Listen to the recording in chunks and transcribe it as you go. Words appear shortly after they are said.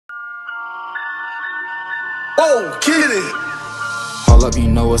Oh, get it! Hold up, you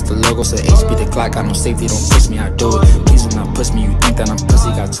know what's the logo, so HP the Glock, got no safety, don't push me, I do it. Please do not push me, you think that I'm pussy,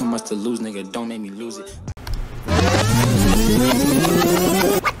 got too much to lose, nigga, don't make me lose it.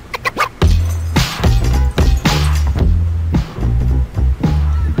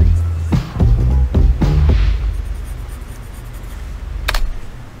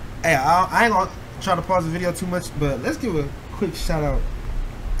 Hey, I ain't gonna try to pause the video too much, but let's give a quick shout out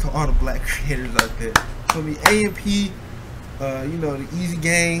to all the black creators out there. For me, AMP, you know, the Easy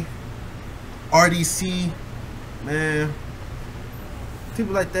Gang, RDC, man,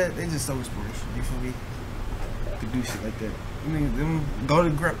 people like that, they just so inspirational. You feel me? To do shit like that. I mean, them go to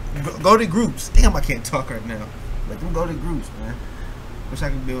groups. Damn, I can't talk right now. Like them go to groups, man. Wish I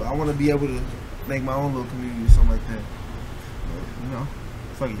could build. I want to be able to make my own little community or something like that. But, you know.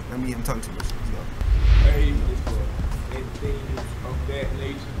 Fuck it. I mean, I'm talking too much. Let's go. Hey, it's things of that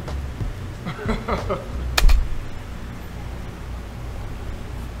nature.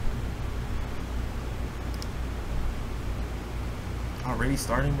 Already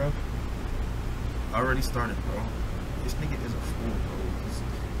starting, bro? Already started, bro. This nigga is a fool, bro. This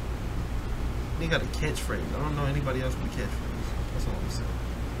nigga got a catchphrase. I don't know anybody else with a catchphrase. That's all I'm saying.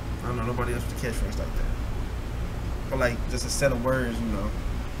 I don't know nobody else with a catchphrase like that. Or like just a set of words, you know.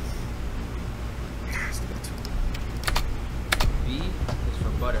 B is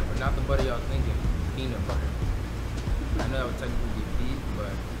for butter, but not the butter y'all thinking. Peanut butter. I know that would technically be B,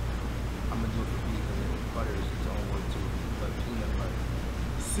 but I'm gonna do it for B because butter is its own word too. But peanut butter.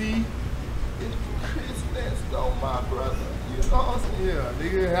 See, it's for Christmas, though, my brother. You know what I'm saying? Yeah,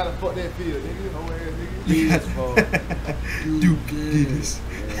 nigga, how the fuck that feel, nigga? No ass nigga. B is for Duke Guinness.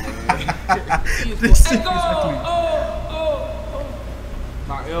 Hey, go!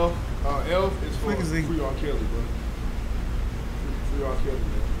 Now, Elf is for Free R. Kelly, bro. Free R. Kelly,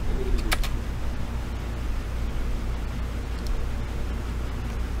 man.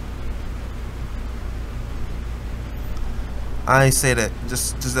 I ain't say that.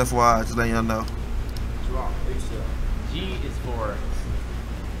 Just FYI, just letting y'all know. It's wrong. G is for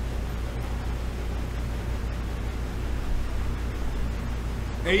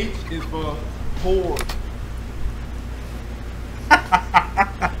H is for poor.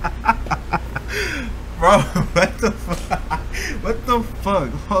 Bro, what the fuck? What the fuck?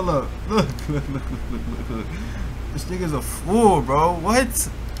 Hold up. Look. This nigga's a fool, bro. What?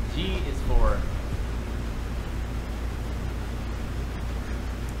 G is for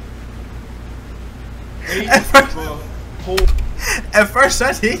H is for poor. At first,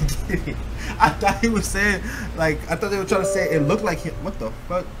 I didn't get it. I thought he was saying, like, I thought they were trying to say it looked like him. What the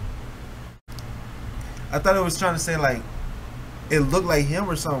fuck? I thought it was trying to say, like, it looked like him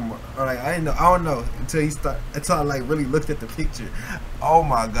or something. Or, like, I didn't know. I don't know until I, like, really looked at the picture. Oh,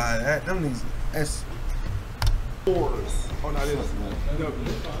 my God. Them niggas, that's... Poors. Oh, no, this is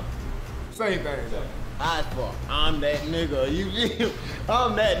W. Same thing, though. I for I'm that nigga. You feel?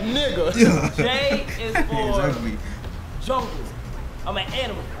 I'm that nigga. Yeah. J is for Exactly. jungle. I'm an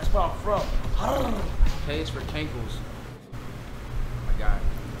animal. That's where I'm from. K is for cankles. Oh my God.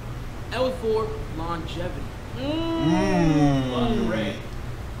 L is for longevity. Red.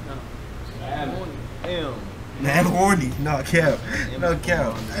 No. M. Mad horny. No, Cap. No,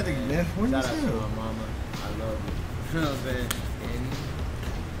 Cap. I think mad horny Shout as out to hell. my mama. I love you. You know what I'm saying?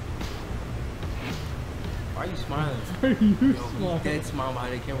 Why are you smiling? You Yo, smile. he's dead smile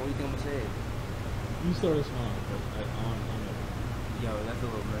behind the camera. What do you think I'm gonna say? You started smiling, but I don't know. Yo, that's a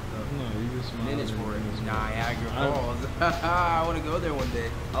little messed up. No, you just smiled. Minutes for it. and- Niagara I- Falls. I want to go there one day.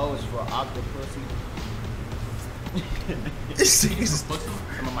 O is for octopussy. This nigga's... Pussy.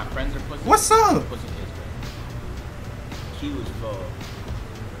 Some of my friends are pussy. What's up? Pussy kids, Q is for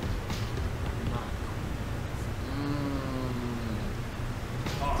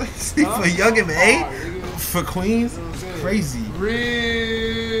See, for Young and A? For Queens? Crazy.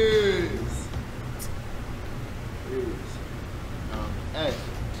 Riz. S.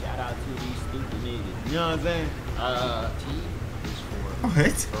 Shout out to these stupid niggas. You know what I'm saying? T is for. What?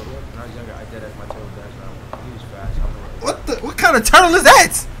 When I was younger, I did as my turtle dash around. He was fast. I don't know What kind of turtle is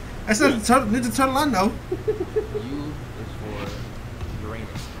that? That's not the turtle, Ninja Turtle I know. U is for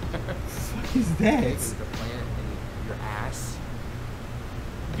Uranus. What is X that? is the planet in your ass.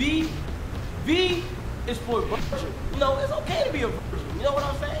 V is for virgin. You know, it's okay to be a virgin. You know what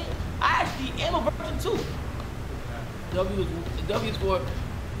I'm saying? I actually am a virgin too. W is for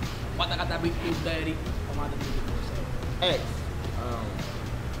what I got that big daddy. I'm not the big X.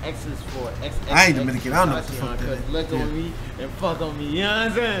 X is for X. I ain't Dominican. I don't know what the fuck that is. Look on me and fuck on me. You know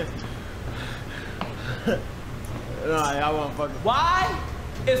what I'm saying? No, y'all want to fuck. Y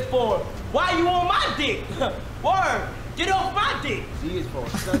is for Why you on my dick? Word. Get off my dick. G is for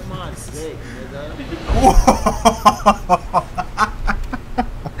suck my dick, nigga.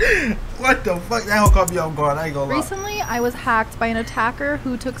 What the fuck? That whole caught me off guard. I ain't gonna lie. Recently, I was hacked by an attacker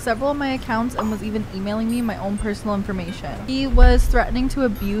who took several of my accounts and was even emailing me my own personal information. He was threatening to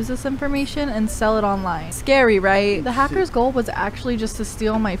abuse this information and sell it online. Scary, right? The hacker's goal was actually just to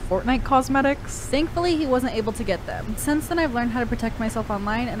steal my Fortnite cosmetics. Thankfully, he wasn't able to get them. Since then, I've learned how to protect myself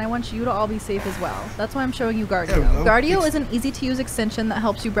online, and I want you to all be safe as well. That's why I'm showing you Guardio. Guardio is an easy-to-use extension that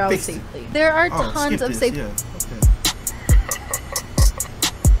helps you browse safely. There are tons of safe... Yeah.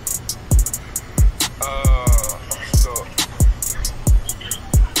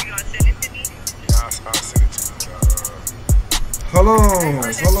 Hold on.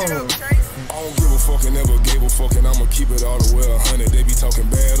 I don't give a fuck and never gave a fuck, and I'ma keep it all the way 100. They be talking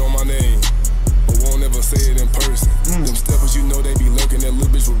bad on my name, but won't never say it in person. Them steppers, you know they be lurking. That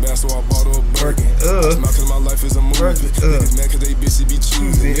little bitch was bad, so I bought her a Birkin. Cause my life is a movie. Niggas mad cause they bitches be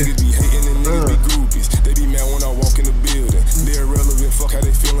choosing. Niggas be hating and niggas be groupies. They be mad when I walk in the building. They're irrelevant, fuck how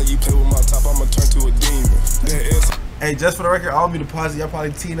they feeling. You play with my top, I'ma turn to a demon. Hey, just for the record, I don't mean to pause it. Y'all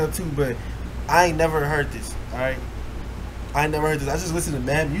probably teeing up too, but I ain't never heard this, alright? I ain't never heard this. I just listen to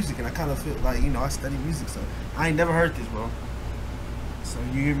mad music, and I kind of feel like, you know, I study music, so I ain't never heard this, bro. So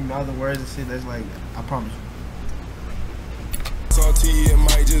you hear me all the words and shit, that's like, I promise you. Salty, it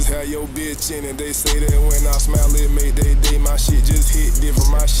might just have your bitch in it. They say that when I smile, it make they day. My shit just hit different,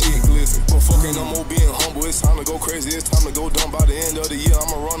 my shit glisten. But fucking, I'm more being humble. It's time to go crazy, it's time to go dumb. By the end of the year,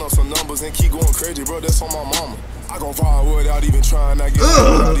 I'ma run up some numbers and keep going crazy, bro. That's on my mama. I gon' fire without even trying. I get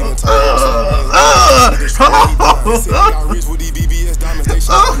without even trying. I got rich with these BBS diamonds. They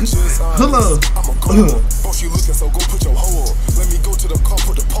shine. I'ma go up. Boss, you looking, so go put your hoe up. Let me go to the car,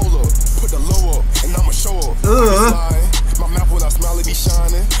 put the pole up, put the low up, and I'ma show up. My mouth when I smile, it be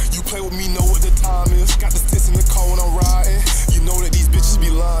shining. You play with me, know what the time is. Got the sticks in the car when I'm riding. You know that these bitches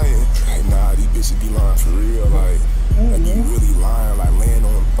be lying. Like, nah, these bitches be lying for real. Like you really lying, like laying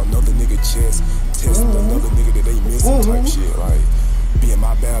on another nigga chest, testing another nigga that they missing type shit. Like, be in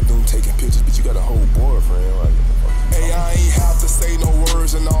my bathroom taking pictures, but you got a whole boyfriend. Like, hey, I ain't have to say no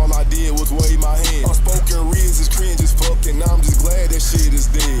words, and all I did was wave my hand. Unspoken reasons is cringe as fuck, and I'm just glad that shit is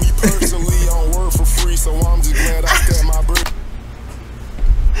dead. Me personally, I don't work for free, so I'm just glad I stand my breath.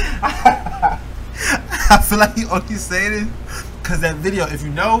 I feel like he only saying it because that video, if you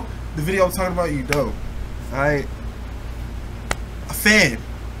know the video I'm talking about, you know. Alright? A fan.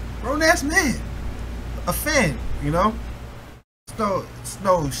 Grown ass man. A fan, you know? It's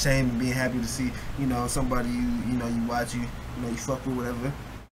no shame in being happy to see, you know, somebody you know, you watch, you know, you fuck with, whatever.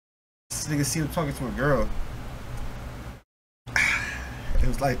 This nigga see him talking to a girl. It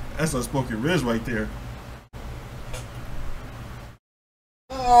was like, that's unspoken riz right there.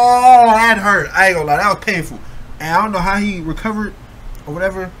 Oh, that hurt. I ain't gonna lie, that was painful. And I don't know how he recovered or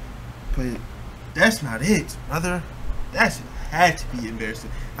whatever, but that's not it, brother. That shit had to be embarrassing.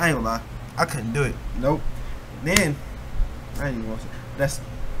 I ain't gonna lie, I couldn't do it. Nope. And then I ain't even gonna say that's.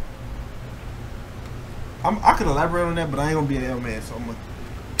 I could elaborate on that, but I ain't gonna be an L man, so I'm gonna.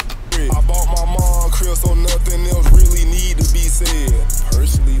 I bought my mom crib, so nothing else really need to be said.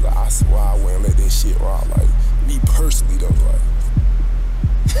 Personally, like, I swear I wouldn't let that shit rock. Like, me personally though, like.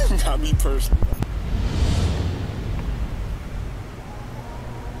 Not me personally.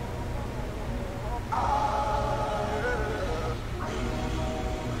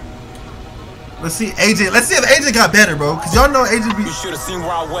 Let's see AJ. Let's see if AJ got better, bro. Cause y'all know AJ be. You should have seen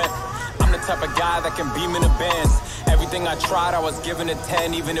where I went. I'm the type of guy that can beam in the bands. Everything I tried, I was giving a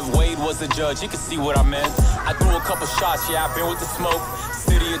 10. Even if Wade was the judge, he could see what I meant. I threw a couple shots, yeah, I've been with the smoke.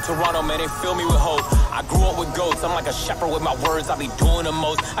 City of Toronto, man, they fill me with hope. I grew up with goats, I'm like a shepherd with my words, I be doing the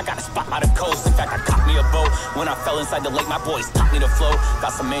most. I got a spot by the coast, in fact, I caught me a boat. When I fell inside the lake, my boys taught me to float.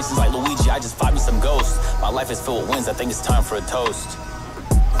 Got some mansions like Luigi, I just fought me some ghosts. My life is filled with wins, I think it's time for a toast.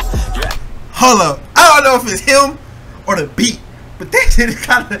 Yeah. Hold up, I don't know if it's him or the beat, but that shit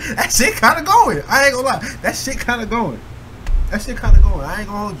kind of going. I ain't gonna lie, that shit kind of going. That shit kind of going. I ain't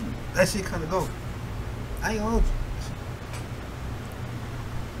gonna hold you. That shit kind of going. I ain't gonna hold you.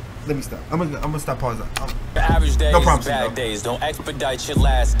 Let me stop. I'm gonna stop pausing. Your average days, no promises, bad days. Don't expedite your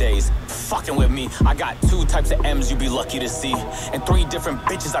last days. Fucking with me. I got 2 types of M's you be lucky to see, and 3 different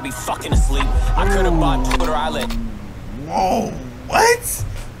bitches I be fucking asleep. I could have bought Twitter Island. Whoa, what?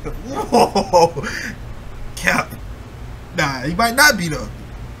 Whoa, Cap. Nah, he might not be though.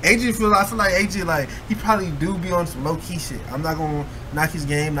 I feel like AJ, like, he probably do be on some low key shit. I'm not gonna knock his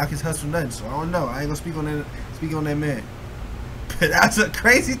game, knock his hustle, nothing. So I don't know. I ain't gonna speak on that man. But that's a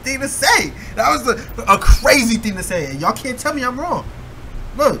crazy thing to say. That was a crazy thing to say. And y'all can't tell me I'm wrong.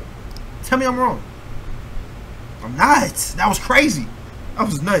 Look, Tell me I'm wrong. I'm not. That was crazy. That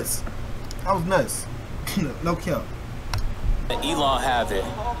was nuts. That was nuts. No kill. Elon have it.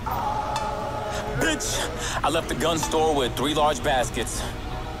 Bitch, I left the gun store with 3 large baskets.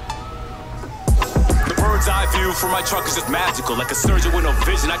 The bird's eye view from my truck is just magical. Like a surgeon with no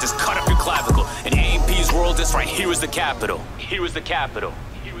vision, I just cut up your clavicle. In AMP's world, this right here is the capital. Here is the capital.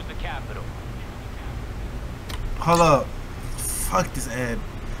 Here is the capital. Hold up. Fuck this ad.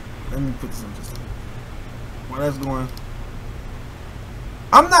 Let me put this on just while that's going.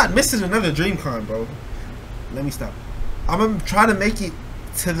 I'm not missing another DreamCon, bro. Let me stop. I'm gonna try to make it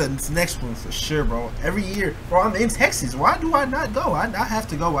to the next one for sure, bro. Every year, bro. I'm in Texas. Why do I not go? I have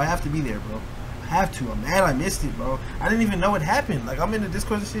to go. I have to be there, bro. I have to. I'm mad I missed it, bro. I didn't even know what happened. Like, I'm in the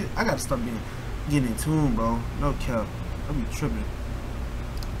Discord and shit. I gotta start getting in tune, bro. No cap. I'll be tripping.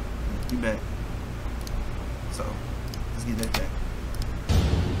 Be back. So, let's get that back.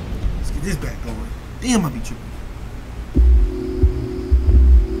 Let's get this back going. Damn, I'll be tripping.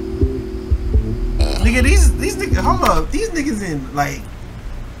 Nigga, these niggas, hold up, these niggas in, like,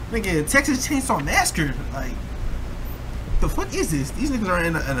 nigga, Texas Chainsaw Massacre, like, the fuck is this? These niggas are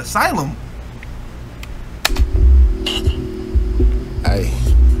in an asylum. Hey,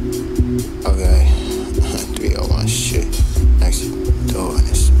 okay, 301 shit, next door in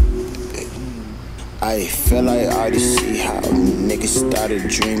this bitch. I feel like I already see how niggas started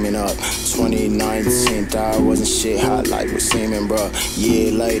dreaming up. 2019, thought I wasn't shit hot like we're seeming, bro.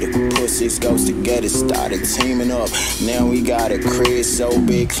 Year later, pussies goes together, started teaming up. Now we got a crib so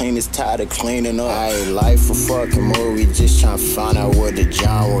big, cleaners tired of cleaning up. Hey, life a fucking movie, just trying to find out what the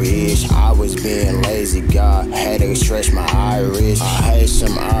genre is. I was being lazy, God, had to stretch my iris. I had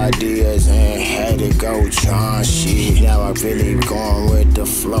some ideas and had to go try shit. Now I really going with the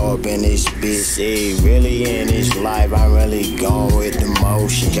flow up in this bitch. See, really in this life, I really going with the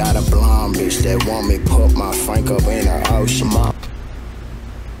motion. Got a blonde bitch that want me put my Frank up in her ocean.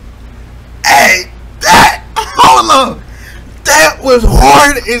 Hey, hold up, that was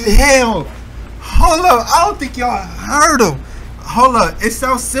hard as hell. Hold up, I don't think y'all heard him. Hold up, it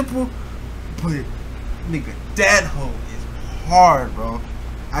sounds simple, but nigga, that hoe is hard, bro.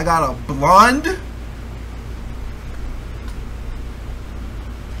 I got a blonde.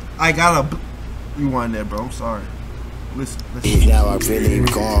 I got a. Rewind that, bro. I'm sorry. Listen. Now I really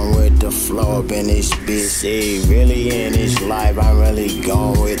going with the flow up in this bitch. See, really in this life, I really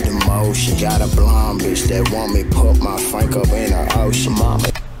going with the motion. Got a blonde bitch that want me put my Frank up in her ocean,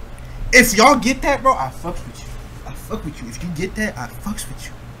 mama. If y'all get that, bro, I fucks with you. I fuck with you. If you get that, I fucks with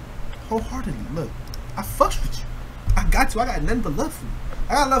you. Wholeheartedly, look. I fucks with you. I got you. I got nothing but love for you.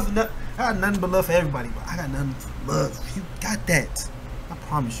 I got nothing but love for everybody, but I got nothing but love. If you got that, I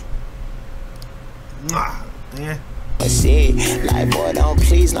promise you. Mwah, man. See, like boy,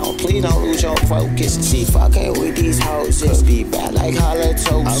 please don't lose your focus. See, fucking with these hoes just be bad like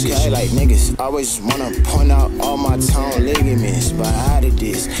halitosis. Okay, like niggas always wanna point out all my tone ligaments, but out of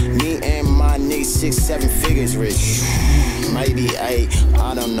this, me and my niggas 6-7 figures rich. Maybe 8,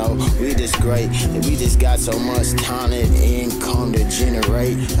 I don't know. We just great, and we just got so much talent, income to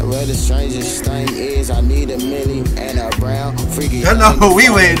generate. And where the strangest thing is, I need a milli and a brown freaky. I know who we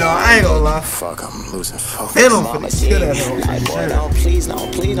waiting on. I ain't gonna lie. Fuck, I'm losing focus. Fanum for the shit out of like boy, please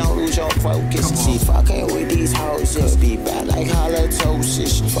don't lose your focus. See, fucking with these hoes just be bad like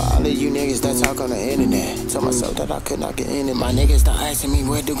halitosis. For all of you niggas that talk on the internet, told myself that I could not get in it. My niggas start asking me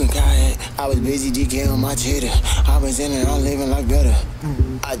where Duke and Kai at. I was busy DK on my Twitter. I was in it, I'm living like better.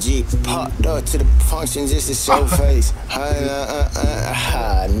 I G popped up to the function just to show face.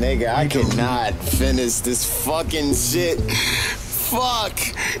 Nigga, I cannot finish this fucking shit. Fuck.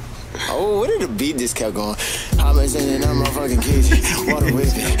 Oh, where did the beat just kept going? I'm sending on my fucking kids. Water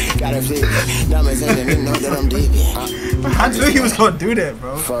whipping, gotta flip it. Diamonds in it, know that I'm deep. I knew he was gonna do that,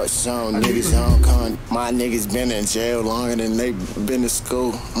 bro. Fuck some niggas on con. My niggas been in jail longer than they been to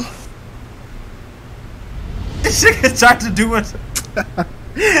school. This nigga tried to do it.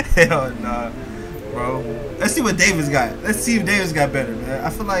 Hell nah, bro. Let's see what Davis got. Let's see if Davis got better, man. I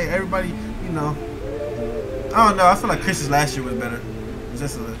feel like everybody, you know. I don't know. I feel like Chris's last year was better.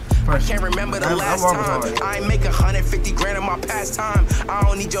 Just a can't remember the last time I ain't make 150 grand in my pastime. I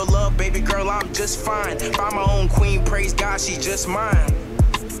don't need your love, baby girl, I'm just fine. Find my own queen, praise God, she's just mine.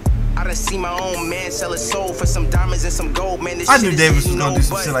 I done see my own man sell his soul for some diamonds and some gold, man. This I knew Davis was gonna do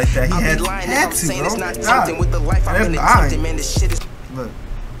some shit like that. He had to, bro. It's not tempting with the life I've been attempting, man. This shit is. Look,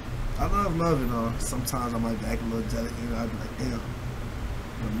 I love love, you know. Sometimes I might be acting a little jealous, you know. I'd be like, damn.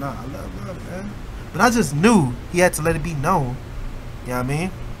 But nah, I love love, man. But I just knew he had to let it be known. You know what I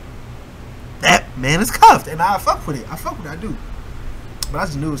mean? That man is cuffed, and I fuck with it. I fuck with it, I do. but I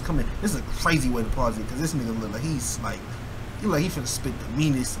just knew it was coming. This is a crazy way to pause it because this nigga look like he's like, he finna spit the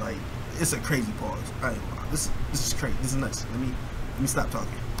meanest. Like, it's a crazy pause. I ain't gonna lie. This is crazy. This is nuts. Let me stop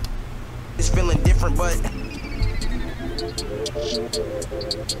talking. It's feeling different, but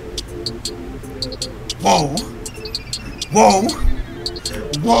whoa, whoa,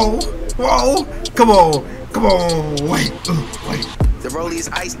 whoa, whoa! Come on, wait. the rollie is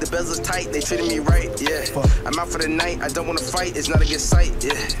ice, the bezel's tight. They treated me right, yeah. I'm out for the night. I don't wanna fight. It's not a good sight,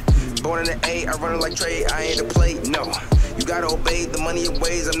 yeah. Born in the A, I run it like Trey. I ain't a play, no. You gotta obey the money in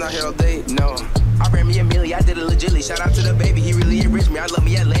ways. I'm not here all day, no. I ran me a milli, I did it legitly. Shout out to the baby, he really enriched me. I love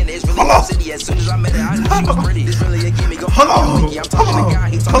me Atlanta, it's really my city. As soon as I met her, I knew she was pretty. This really a gimme, go I'm talking to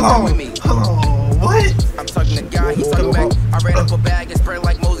God, he talking with me. What? I'm talking to God, he talking back. I ran up a bag and spread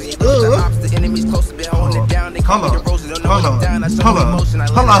like Moses. The ops, the enemies close to been holding it down. They call me the roses, don't know when I'm down. I show me emotion, I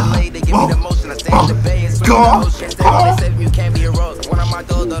let it lay, they give me the motion. I stay in the bay and swim in the ocean. Stay when they say you can't be a rose. When I'm out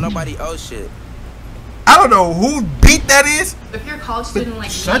there, don't nobody owe shit. I don't know who beat that is. If you're a college student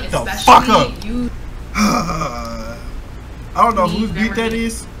like shut me, the especially, fuck up. I don't know whose beat that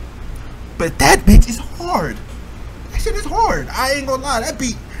is, but that bitch is hard. That shit is hard. I ain't gonna lie. That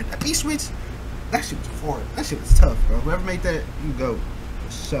beat switch, that shit was hard. That shit was tough, bro. Whoever made that, you go.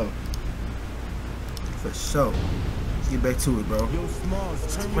 For sure. For sure. Let's get back to it, bro.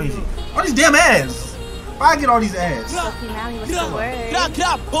 It's crazy. All these damn ads. Why I get all these ads?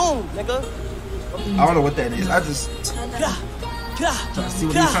 Boom, nigga. I don't know what that is. I just trying to see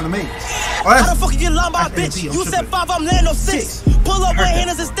what he's trying to make. Oh, how the fuck you get lumber, bitch? You said 5, I'm laying on 6. Pull up with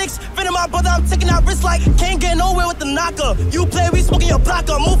handers and sticks. Finna my brother, I'm taking out wrist like can't get nowhere with the knocker. You play, we smoking your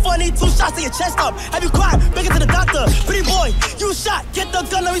blocker. Move funny, 2 shots to your chest up. Have you cried? Bring it to the doctor. Pretty boy, you shot. Get the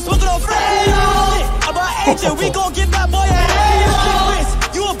gun, let me smoking on free. About agent, we gon' get that boy a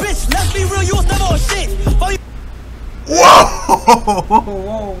you a bitch, let's be real, you was never on shit.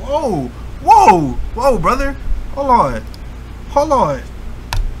 Whoa, whoa, brother. Hold on.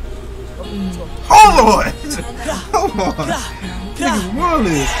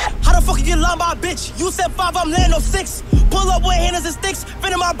 How the fuck you get lumber, bitch? You said 5, I'm laying on 6. Pull up with handers and sticks.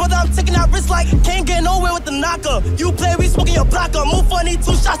 Finna my brother, I'm taking out wrist like can't get nowhere with the knocker. You play, we smoking your blocker. Move funny,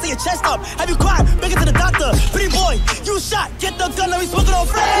 2 shots to your chest up. Have you cried? Bring it to the doctor. Pretty boy, you shot. Get the gun, let me smoking on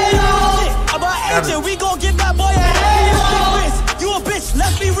free. About agent, we gon' get that boy a you a bitch,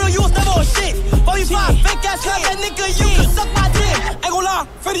 let's be real, you was never on shit. 45, fake ass cut that nigga, you can suck my dick. Ain't gon' lie,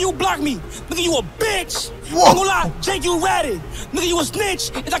 Freddy, you block me. Nigga, you a bitch. Ain't gon' lie, Jake, you ratted. Nigga, you a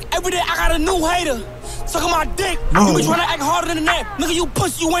snitch. It's like every day I got a new hater. Sucking my dick. You be tryna act harder than that. Nigga, you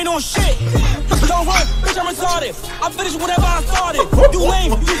pussy, you ain't on shit. Don't run, bitch, I'm retarded. I finished whatever I started. You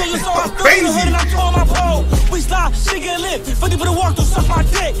lame, you think you saw I'm still in the hood and I tore my pole. We slide, she get lit. 50 for the walk, don't suck my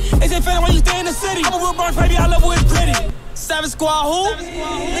dick. They say, Fanum, why you stay in the city? I'm a real burn, baby, I love it pretty. Savage Squad, who?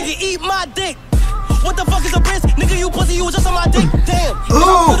 Nigga, eat my dick. What the fuck is a bitch? Nigga, you pussy, you was just on my dick. Damn.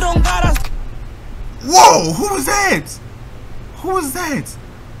 Put it on God, whoa, who was that? Who was that?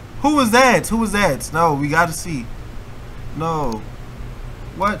 Who was that? Who was that? No, we gotta see. No.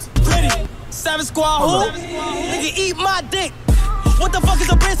 What? Pretty. Savage Squad, who? Nigga, eat my dick. What the fuck is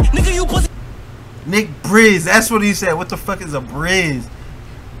a bitch? Nigga, you pussy. Nick Briz, that's what he said. What the fuck is a Briz?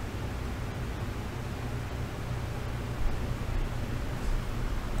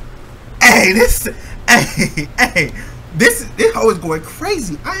 Hey, this hoe is going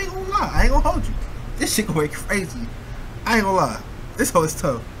crazy. I ain't gonna lie. I ain't gonna hold you. This shit going crazy. I ain't gonna lie. This hoe is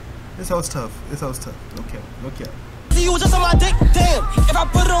tough. This hoe's tough. No cap. You was just on my dick, damn. If I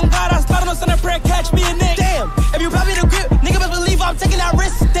put it on God, I start on Sunday prayer, catch me a nick, damn. If you pop me the grip, nigga best believe I'm taking that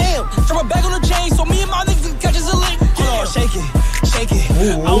risk, damn. Drop a bag on the chain, so me and my niggas can catch us a lick. Hold on, shake it.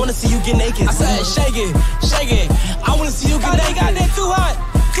 Ooh. I wanna see you get naked. I said, shake it. I wanna see you get naked. Got that too hot.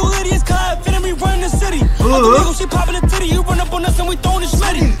 2 idiots cut, finna me running the city. Nigga, she popping the titty, you run up on us and we throwing the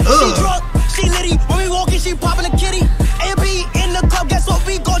schmitty. She drunk, she litty, when we walking, she popping the kitty. A&B in the club, guess what?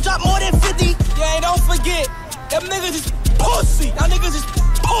 We gon' drop more than 50. Yeah, don't forget, them niggas is pussy. Y'all niggas is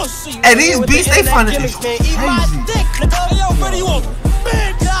pussy. And these beats, they finding this crazy. Eat my dick, nigga. Yo, Freddy, you a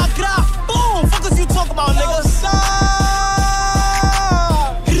bitch. Boom, fuck is you talking about, nigga?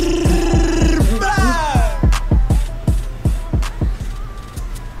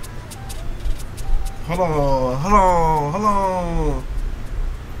 Hold on.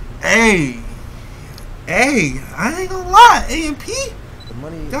 Hey, I ain't gonna lie, A&P. The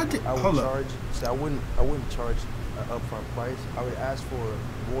money I would charge, see, I wouldn't charge an upfront price. I would ask for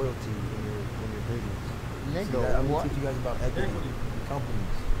royalty in your business. So I'm gonna teach you guys about equity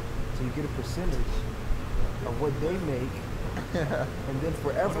companies. So you get a percentage of what they make And then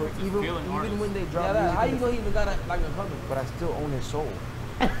forever, even when they drop music. How you know he even got like a hundred? But I still own his soul.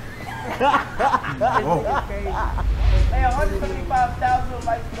 Hey, 175,000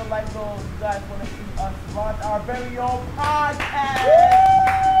 likes to the light goal. You guys want to see us launch our very own podcast?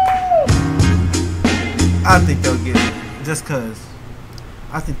 I think they'll get it just cause.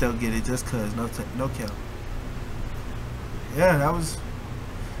 I think they'll get it just cause. No cap. Yeah, that was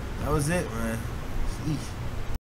it, man. Sheesh.